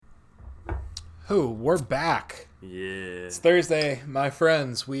We're back. Yeah. It's Thursday, my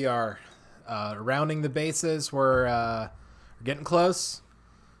friends. We are rounding the bases. We're getting close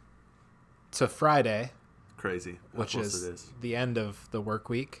to Friday. Crazy. Which is, it is the end of the work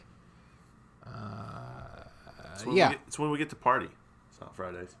week. It's when we get to party. It's not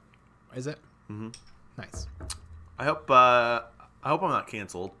Fridays. Is it? Mm-hmm. Nice. I hope I'm not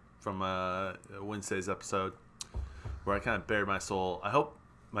canceled from Wednesday's episode where I kind of bared my soul. I hope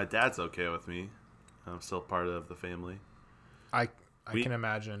my dad's okay with me. I'm still part of the family. I can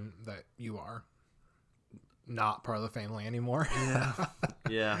imagine that you are not part of the family anymore. Yeah.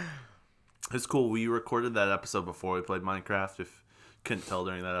 Yeah. It's cool. We recorded that episode before we played Minecraft. If couldn't tell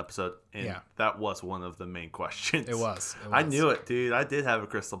during that episode, and that was one of the main questions. It was. I knew it, dude. I did have a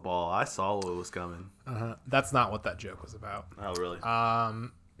crystal ball. I saw what was coming. That's not what that joke was about. Oh, really?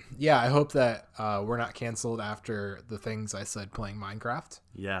 Yeah, I hope that we're not canceled after the things I said playing Minecraft.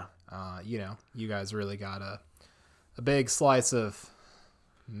 Yeah. You guys really got a big slice of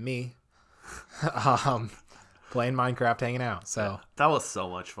me playing Minecraft, hanging out. So that was so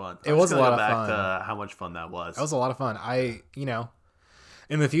much fun. It was a lot of fun. Go back to how much fun that was. That was a lot of fun.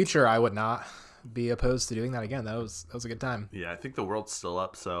 In the future, I would not be opposed to doing that again. That was a good time. Yeah, I think the world's still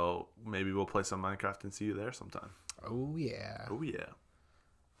up, so maybe we'll play some Minecraft and see you there sometime. Oh yeah. Oh yeah.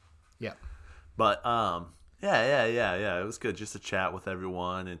 Yeah. But yeah. It was good just to chat with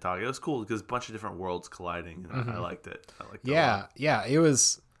everyone and talk. It was cool because a bunch of different worlds colliding. I liked it. Yeah. It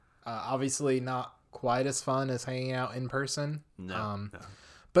was obviously not quite as fun as hanging out in person. No.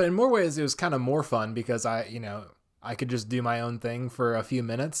 But in more ways, it was kind of more fun because I could just do my own thing for a few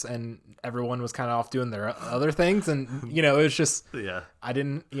minutes and everyone was kind of off doing their other things. And, it was just, I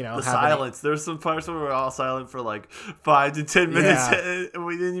didn't, the silence. There's some parts where we're all silent for like 5 to 10 minutes and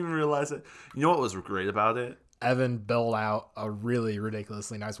we didn't even realize it. You know what was great about it? Evan built out a really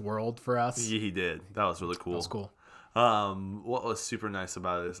ridiculously nice world for us. Yeah, he did. That was really cool. That was cool. What was super nice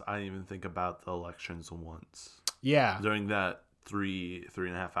about it is I didn't even think about the elections once. Yeah. During that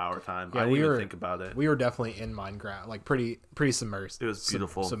 3.5 hour time. Yeah, I didn't even think about it. We were definitely in Minecraft, like pretty submersed. It was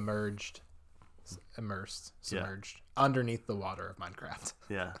beautiful. Submerged underneath the water of Minecraft.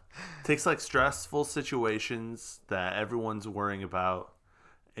 Yeah. It takes like stressful situations that everyone's worrying about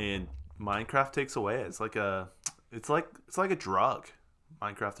and Minecraft takes away. It's like a drug.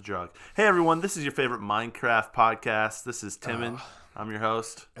 Minecraft a drug. Hey everyone, this is your favorite Minecraft podcast. This is Timon. I'm your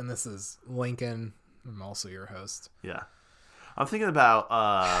host. And this is Lincoln. I'm also your host. Yeah. I'm thinking about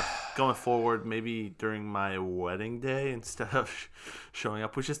going forward, maybe during my wedding day, instead of showing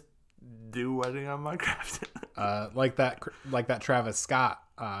up, we just do wedding on Minecraft. Like that Travis Scott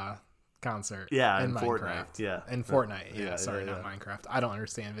concert. Yeah, in Fortnite. Minecraft. Yeah, in Fortnite. Yeah, not Minecraft. I don't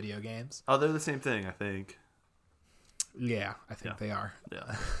understand video games. Oh, they're the same thing, I think. Yeah, I think they are.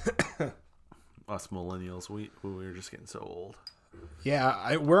 Yeah. Us millennials, we're just getting so old.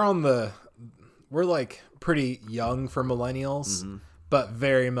 Yeah, we're like pretty young for millennials, but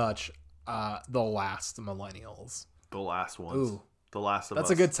very much the last millennials. The last ones. Ooh. The last of us.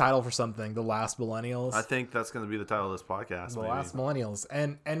 That's a good title for something. The last millennials. I think that's going to be the title of this podcast. The last millennials.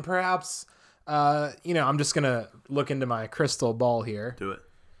 And perhaps, I'm just going to look into my crystal ball here. Do it.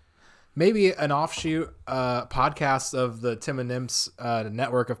 Maybe an offshoot podcast of the Tim and Nimps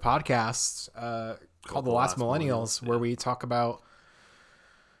network of podcasts called The Last Millennials, where we talk about...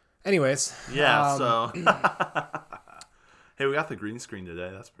 Anyways. Yeah, so... Hey, we got the green screen today.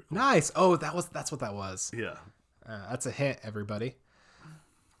 That's pretty cool. Nice. Oh, that's what that was. Yeah. That's a hint, everybody.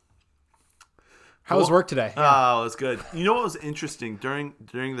 How was work today? Yeah. Oh, it was good. You know what was interesting? During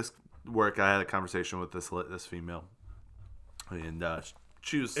this work, I had a conversation with this female. And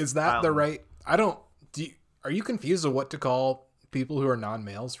she was... Is that the right... Are you confused of what to call people who are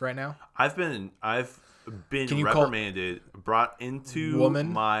non-males right now? I've been reprimanded, brought into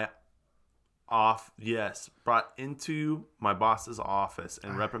woman? brought into my boss's office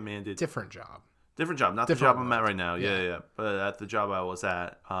and reprimanded. Different job, not the job I'm at right now. Yeah. But at the job I was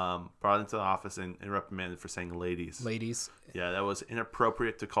at, brought into the office and reprimanded for saying ladies. Ladies. Yeah, that was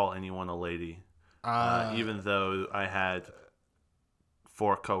inappropriate to call anyone a lady. Even though I had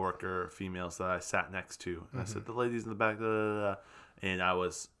 4 coworker females that I sat next to, and I said the ladies in the back, and I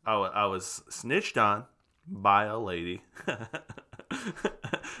was snitched on by a lady,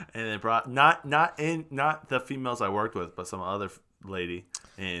 and it brought not the females I worked with, but some other lady,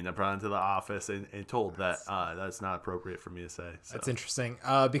 and I brought into the office and told that that's not appropriate for me to say. So. That's interesting,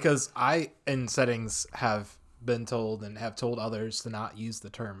 because I in settings have been told and have told others to not use the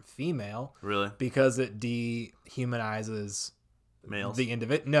term female. Really? Because it dehumanizes males. The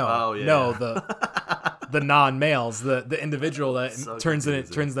individual. No. Oh, yeah. No, the non-males, the individual that So turns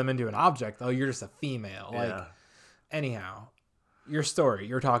confusing. them into an object. Oh, you're just a female. Yeah. Like, anyhow, your story.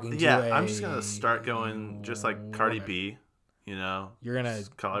 You're talking to Yeah, I'm just gonna start going just like Cardi woman. B. You know, You're gonna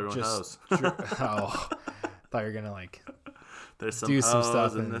just call everyone hoes. Oh, thought you were gonna like There's some do hoes some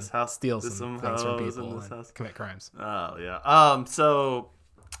stuff in and this house. steal There's some some things from hoes people in this and house. commit crimes. Oh yeah. So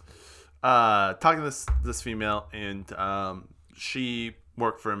talking to this female, and she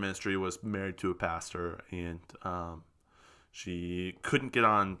worked for a ministry, was married to a pastor, and she couldn't get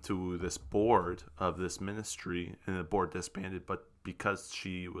on to this board of this ministry, and the board disbanded. But because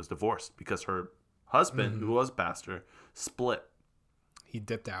she was divorced, because her husband, who was a pastor, split, He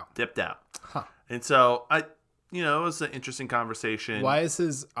dipped out. Huh. And so it was an interesting conversation. Why is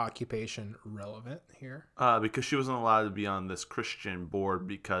his occupation relevant here? Because she wasn't allowed to be on this Christian board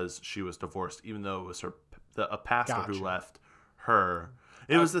because she was divorced, even though it was a pastor who Gotcha. left her.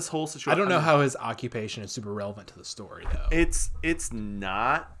 It was this whole situation. I don't know how his occupation is super relevant to the story, though. It's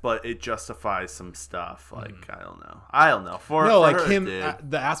not, but it justifies some stuff. Like I don't know. For like her, him, it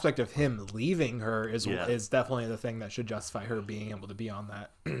did. the aspect of him leaving her is Yeah. definitely the thing that should justify her being able to be on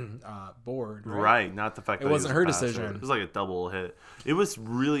that board. Right, not the fact that It wasn't her he was a pastor. decision. It was like a double hit. It was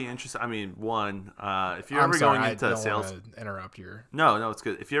really interesting. I mean, one, if you're I'm ever sorry, going I into don't sales, want to interrupt your. no, it's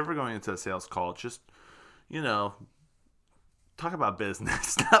good. If you're ever going into a sales call, just talk about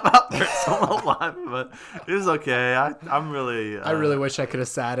business, not about personal life. But it was okay. I'm really. I really wish I could have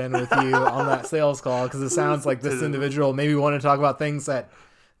sat in with you on that sales call, because it sounds like this individual maybe wanted to talk about things that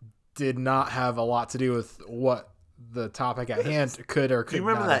did not have a lot to do with what the topic at hand could or could. Do you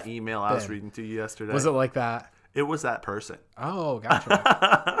remember not that have email I was been. reading to you yesterday? Was it like that? It was that person. Oh,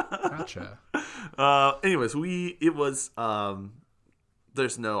 gotcha. Anyways, it was.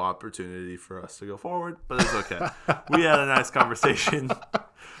 There's no opportunity for us to go forward, but it's okay. We had a nice conversation,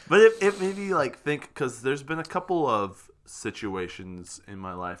 but it made me like think, because there's been a couple of situations in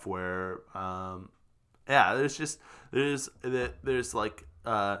my life where, there's like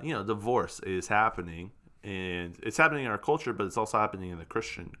divorce is happening, and it's happening in our culture, but it's also happening in the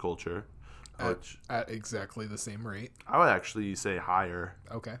Christian culture, which At exactly the same rate. I would actually say higher,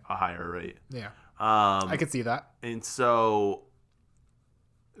 Okay. a higher rate. Yeah. I could see that. And so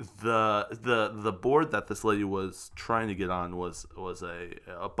the board that this lady was trying to get on was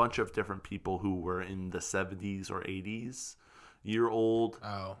a bunch of different people who were in the 70s or 80s year old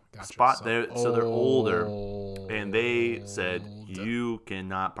Oh, gotcha. spot there, so they're older, and they old. said you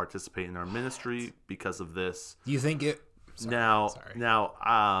cannot participate in our ministry because of this. Do you think it? Sorry.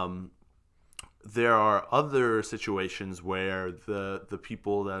 Now, there are other situations where the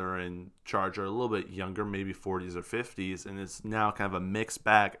people that are in charge are a little bit younger, maybe 40s or 50s, and it's now kind of a mixed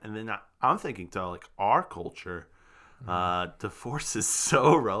bag. And then I'm thinking to like our culture, divorce is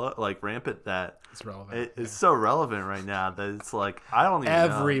so rampant that It's relevant. it's so relevant right now that it's like I don't even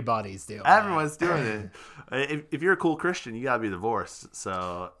know. Everybody's doing. Everyone's doing it. If you're a cool Christian, you gotta be divorced.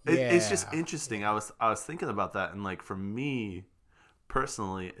 So it's just interesting. I was thinking about that, and like for me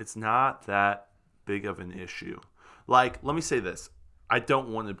personally, it's not that big of an issue. Like, let me say this: I don't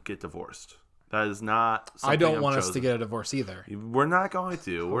want to get divorced. That is not something I don't I've want us chosen. to get a divorce either. We're not going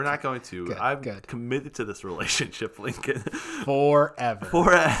to. We're not going to. Good, I'm good. committed to this relationship, Lincoln. Forever.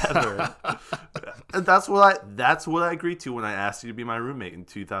 Forever. That's what I agreed to when I asked you to be my roommate in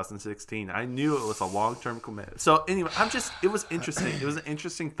 2016. I knew it was a long-term commitment. So anyway, it was interesting. It was an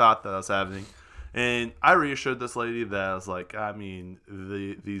interesting thought that I was having. And I reassured this lady that I was like, I mean,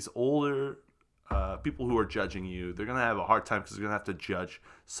 these older people who are judging you, they're going to have a hard time because they're going to have to judge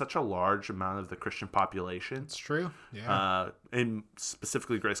such a large amount of the Christian population. It's true. Yeah. And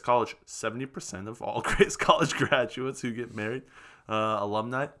specifically Grace College, 70% of all Grace College graduates who get married,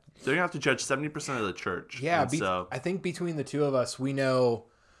 alumni, they're going to have to judge 70% of the church. Yeah. So I think between the two of us, we know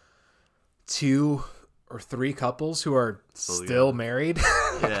 2 or 3 couples who are still married.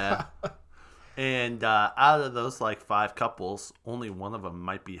 yeah. And out of those like 5 couples, only one of them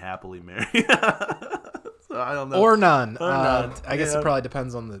might be happily married. So I don't know. Or none. none. I guess it probably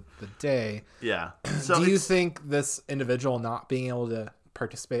depends on the day. Yeah. So Do you think this individual not being able to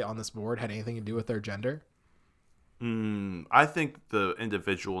participate on this board had anything to do with their gender? I think the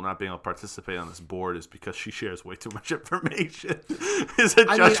individual not being able to participate on this board is because she shares way too much information. It's a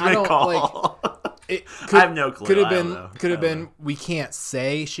judgment call. I have no clue. Could have I don't know. been. Could have been. We can't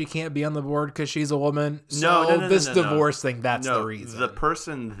say she can't be on the board because she's a woman. No, So no, this no. divorce thing. That's No, the reason. the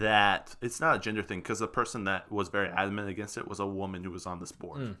person that it's not a gender thing because the person that was very adamant against it was a woman who was on this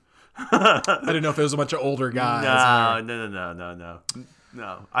board. I didn't know if it was a bunch of older guys. No.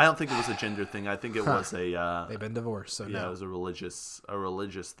 No, I don't think it was a gender thing. I think it was a. They've been divorced, so yeah, no. it was a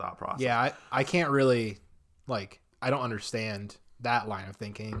religious thought process. Yeah, I can't really I don't understand that line of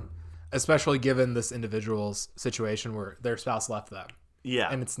thinking, especially given this individual's situation where their spouse left them. Yeah,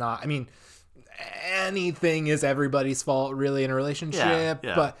 and it's not. I mean, anything is everybody's fault, really, in a relationship.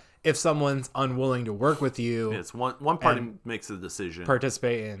 Yeah. But if someone's unwilling to work with you, it's one party makes a decision,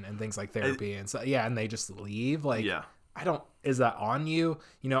 participate in things like therapy and so and they just leave. Yeah. I don't. Is that on you?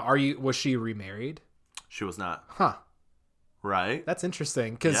 Was she remarried? She was not. Huh. Right. That's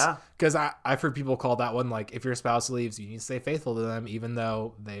interesting because I've heard people call that one if your spouse leaves, you need to stay faithful to them, even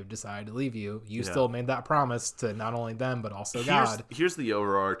though they've decided to leave you. You still made that promise to not only them but also God. Here's the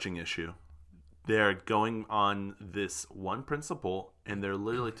overarching issue. They're going on this one principle, and they're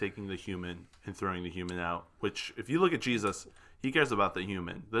literally taking the human and throwing the human out. Which, if you look at Jesus, he cares about the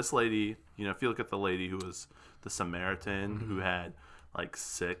human. This lady, if you look at the lady who was the Samaritan, who had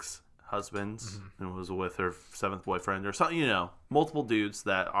 6 husbands and was with her 7th boyfriend or something, multiple dudes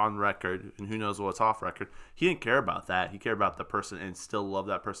that on record, and who knows what's off record. He didn't care about that. He cared about the person and still loved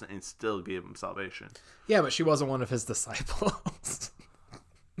that person and still gave him salvation. Yeah, but she wasn't one of his disciples.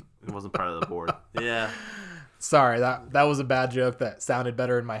 It wasn't part of the board. Yeah. Sorry, that was a bad joke that sounded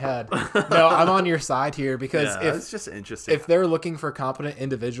better in my head. No, I'm on your side here because it's just interesting. If they're looking for competent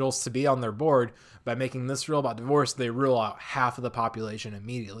individuals to be on their board, by making this rule about divorce, they rule out half of the population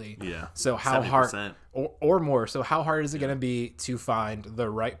immediately. Yeah. So how 70%. hard or more? So how hard is it going to be to find the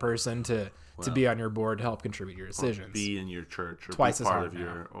right person to be on your board to help contribute your decisions? Or be in your church or twice be as part hard of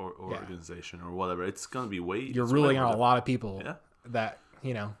your organization or whatever. It's going to be You're ruling out a lot of people that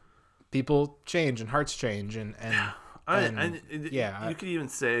people change and hearts change and you could even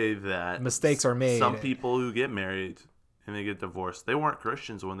say that mistakes are made. Some people who get married and they get divorced, they weren't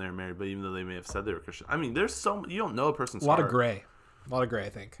Christians when they were married, but even though they may have said they were Christian, I mean, there's you don't know a person's heart. A lot of gray, I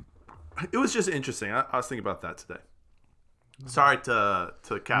think. It was just interesting. I was thinking about that today. Sorry to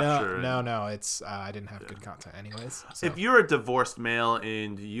capture. No. It's I didn't have good content anyways. So. If you're a divorced male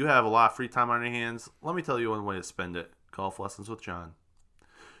and you have a lot of free time on your hands, let me tell you one way to spend it. Golf lessons with John.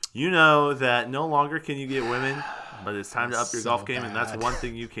 You know that no longer can you get women, but it's time to up your golf game, and that's one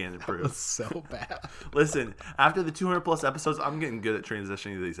thing you can improve. That's so bad. Listen, after the 200+ episodes, I'm getting good at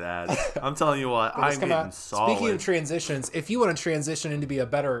transitioning to these ads. I'm telling you what, I'm getting solid. Speaking of transitions, if you want to transition into be a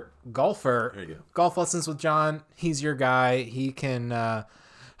better golfer, there you go. Golf Lessons with John, he's your guy. He can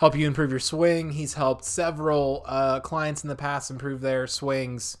help you improve your swing. He's helped several clients in the past improve their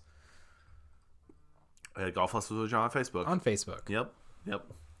swings. Golf Lessons with John on Facebook. Yep.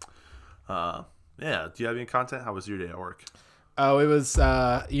 Yeah. Do you have any content? How was your day at work? Oh, it was,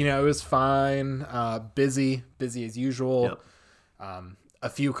 it was fine. Busy as usual. Yep. A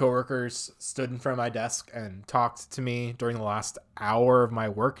few coworkers stood in front of my desk and talked to me during the last hour of my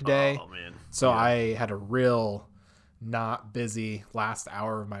work day. Oh man. So yeah. I had a real not busy last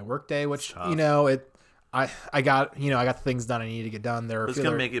hour of my work day, which, I got the things done I needed to get done. It's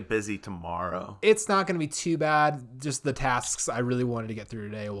going to make it busy tomorrow. It's not going to be too bad. Just the tasks I really wanted to get through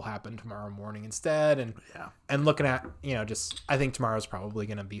today will happen tomorrow morning instead. And looking at, I think tomorrow's probably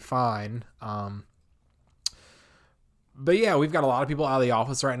going to be fine. But yeah, we've got a lot of people out of the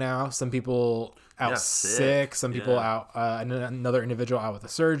office right now. Some people out sick. Some people out, another individual out with a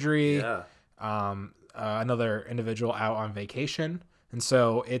surgery. Yeah. Another individual out on vacation. And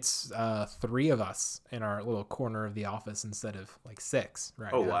so it's 3 of us in our little corner of the office instead of 6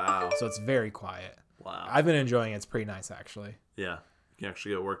 right now. Oh, wow. So it's very quiet. Wow. I've been enjoying it. It's pretty nice, actually. Yeah. You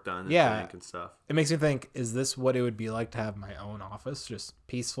actually get work done and think and stuff. It makes me think, is this what it would be like to have my own office? Just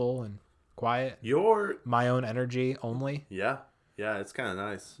peaceful and quiet? My own energy only? Yeah. Yeah, it's kind of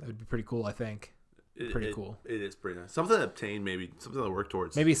nice. That would be pretty cool, I think. Pretty cool. It is pretty nice. Something to obtain, maybe. Something to work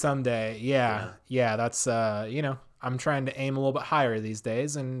towards. Maybe someday. Yeah, that's, I'm trying to aim a little bit higher these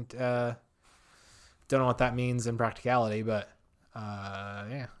days, and don't know what that means in practicality, but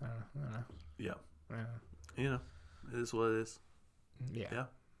I don't know. Yeah. It is what it is. Yeah.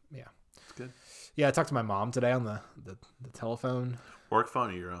 It's good. Yeah, I talked to my mom today on the telephone. Work phone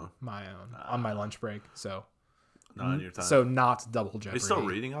or your own? My own. On my lunch break, so. Not on your time. So not double jeopardy. Are you still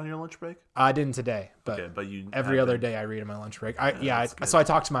reading on your lunch break? I didn't today, but, you every other day I read on my lunch break. So I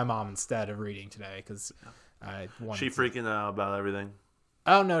talked to my mom instead of reading today because I wanted She freaking out about everything?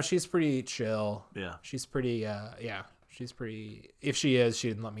 Oh, no, she's pretty chill. Yeah. She's pretty, she's pretty, if she is, she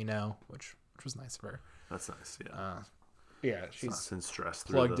didn't let me know, which was nice of her. That's nice, yeah. She's since stressed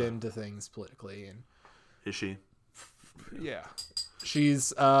plugged into things politically. And is she? Yeah.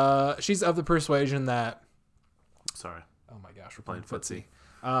 She's of the persuasion that, sorry. oh my gosh, we're playing footsie.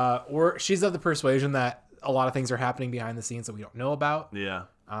 Or she's of the persuasion that a lot of things are happening behind the scenes that we don't know about. Yeah.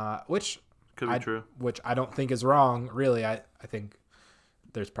 Which could be true. Which I don't think is wrong. Really, I think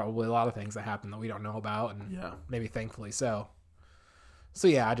there's probably a lot of things that happen that we don't know about, and maybe thankfully so. So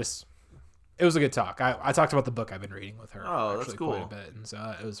yeah, it was a good talk. I talked about the book I've been reading with her. Oh, that's cool. Quite a bit, and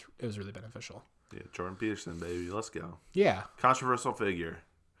so it was really beneficial. Yeah, Jordan Peterson, baby, let's go. Yeah, controversial figure.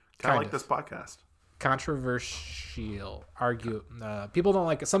 Kind of like this podcast. Controversial. Argue. People don't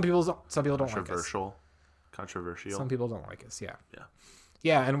like it. Some people don't like us. Controversial. Some people don't like us. Yeah. Yeah.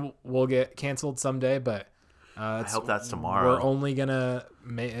 Yeah, and we'll get canceled someday, but I hope that's tomorrow. We're only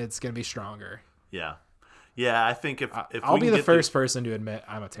it's gonna be stronger. Yeah. Yeah, I think if I'll be the first person to admit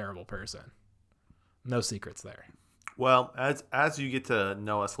I'm a terrible person. No secrets there. Well, as you get to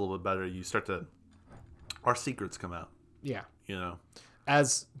know us a little bit better, our secrets come out. Yeah. You know.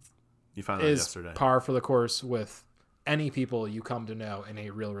 As you found out yesterday. Par for the course with any people you come to know in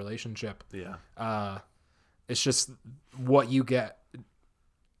a real relationship. Yeah. It's just what you get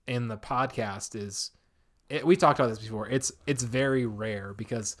in the podcast we talked about this before. It's very rare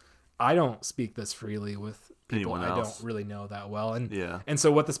because I don't speak this freely with people I don't really know that well. And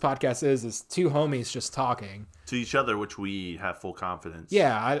so what this podcast is two homies just talking to each other, which we have full confidence.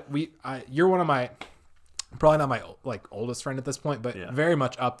 Yeah. You're one of my, probably not my oldest friend at this point, but very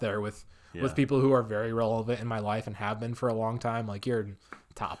much up there with people who are very relevant in my life and have been for a long time. Like you're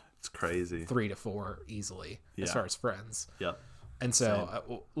top. It's crazy. 3 to 4 easily as far as friends. Yep. And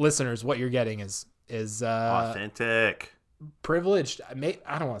so listeners, what you're getting is authentic, privileged. I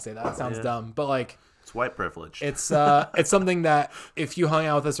don't want to say that. It sounds dumb, but it's white privilege. It's something that if you hung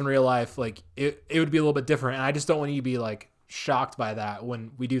out with us in real life, it would be a little bit different. And I just don't want you to be shocked by that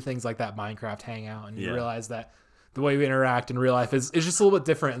when we do things like that Minecraft hangout and you realize that the way we interact in real life is just a little bit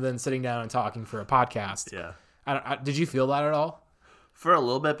different than sitting down and talking for a podcast. Yeah. Did you feel that at all? For a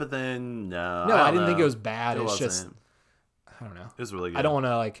little bit, but then no. No, I didn't think it was bad. It's just, I don't know. It was really good. I don't want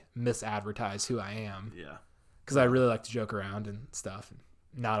to misadvertise who I am. Yeah. Because I really like to joke around and stuff and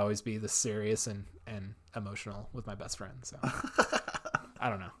not always be this serious and emotional with my best friend. So I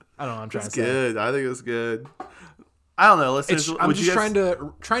don't know. I'm trying to say. It's good. I think it's good. I don't know. Listeners, I'm just trying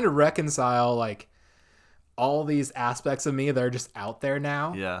to reconcile all these aspects of me that are just out there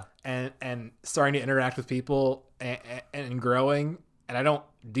now. Yeah. And starting to interact with people and growing. And I don't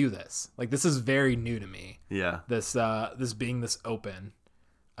do this. This is very new to me. Yeah. This being this open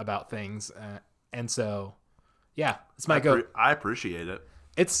about things. And so, yeah, this might go. I appreciate it.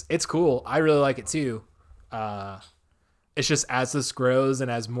 It's cool. I really like it too. It's just as this grows and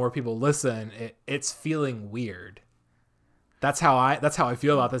as more people listen, it's feeling weird. That's how I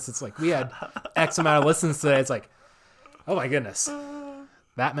feel about this. It's we had X amount of listens today. It's oh my goodness,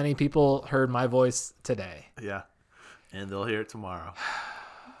 that many people heard my voice today. Yeah. And they'll hear it tomorrow.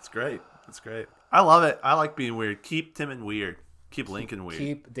 It's great. It's great. I love it. I like being weird. Keep Timon weird. Keep Lincoln weird.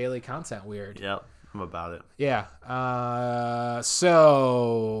 Keep daily content weird. Yep. I'm about it. Yeah.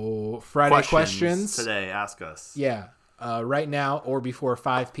 So Friday questions today. Ask us. Yeah. Right now or before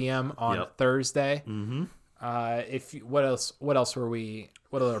 5 p.m. on Thursday. Mm-hmm. What else were we?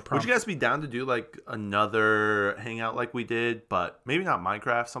 What other prompts? Would you guys be down to do another hangout like we did, but maybe not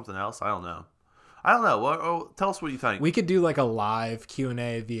Minecraft, something else? I don't know. Tell us what you think. We could do a live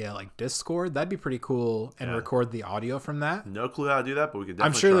Q&A via Discord. That'd be pretty cool, and record the audio from that. No clue how to do that, but we could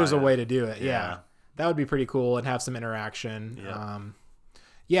definitely I'm sure try there's it. a way to do it. Yeah. That would be pretty cool and have some interaction.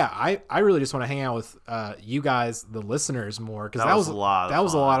 Yep. I really just want to hang out with you guys, the listeners, more because that was a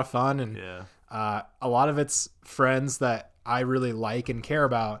lot of fun, and a lot of it's friends that I really like and care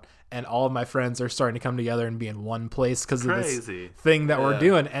about. And all of my friends are starting to come together and be in one place because of this thing that we're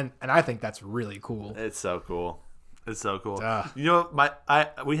doing. And I think that's really cool. It's so cool. You know,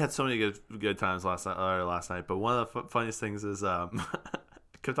 we had so many good times last night. But one of the funniest things is I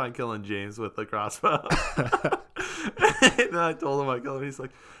kept on killing James with the crossbow. And then I told him I killed him. He's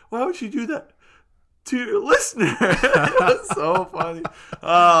like, "Why would you do that to your listener?" It was so funny.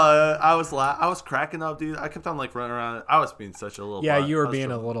 I was cracking up, dude. I kept on running around. I was being such a little. Yeah, you were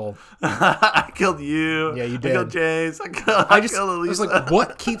being a little. I killed you. Yeah, you did. I killed James. I killed Elisa. I was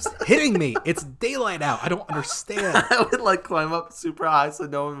what keeps hitting me? It's daylight out. I don't understand. I would climb up super high so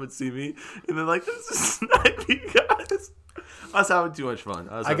no one would see me, and then this is snipe you guys. I was having too much fun.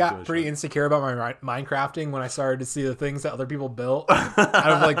 I got pretty insecure about my Minecrafting when I started to see the things that other people built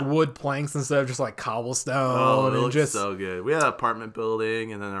out of wood planks instead of just cobblestone. Oh, it looks so good. We had an apartment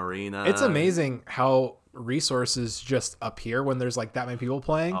building and an arena. It's amazing how resources just appear when there's that many people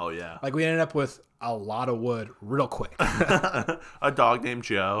playing. Oh yeah. We ended up with a lot of wood real quick. A dog named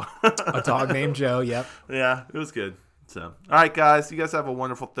Joe. A dog named Joe. Yep. Yeah, it was good. So, all right, guys. You guys have a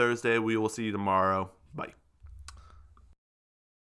wonderful Thursday. We will see you tomorrow.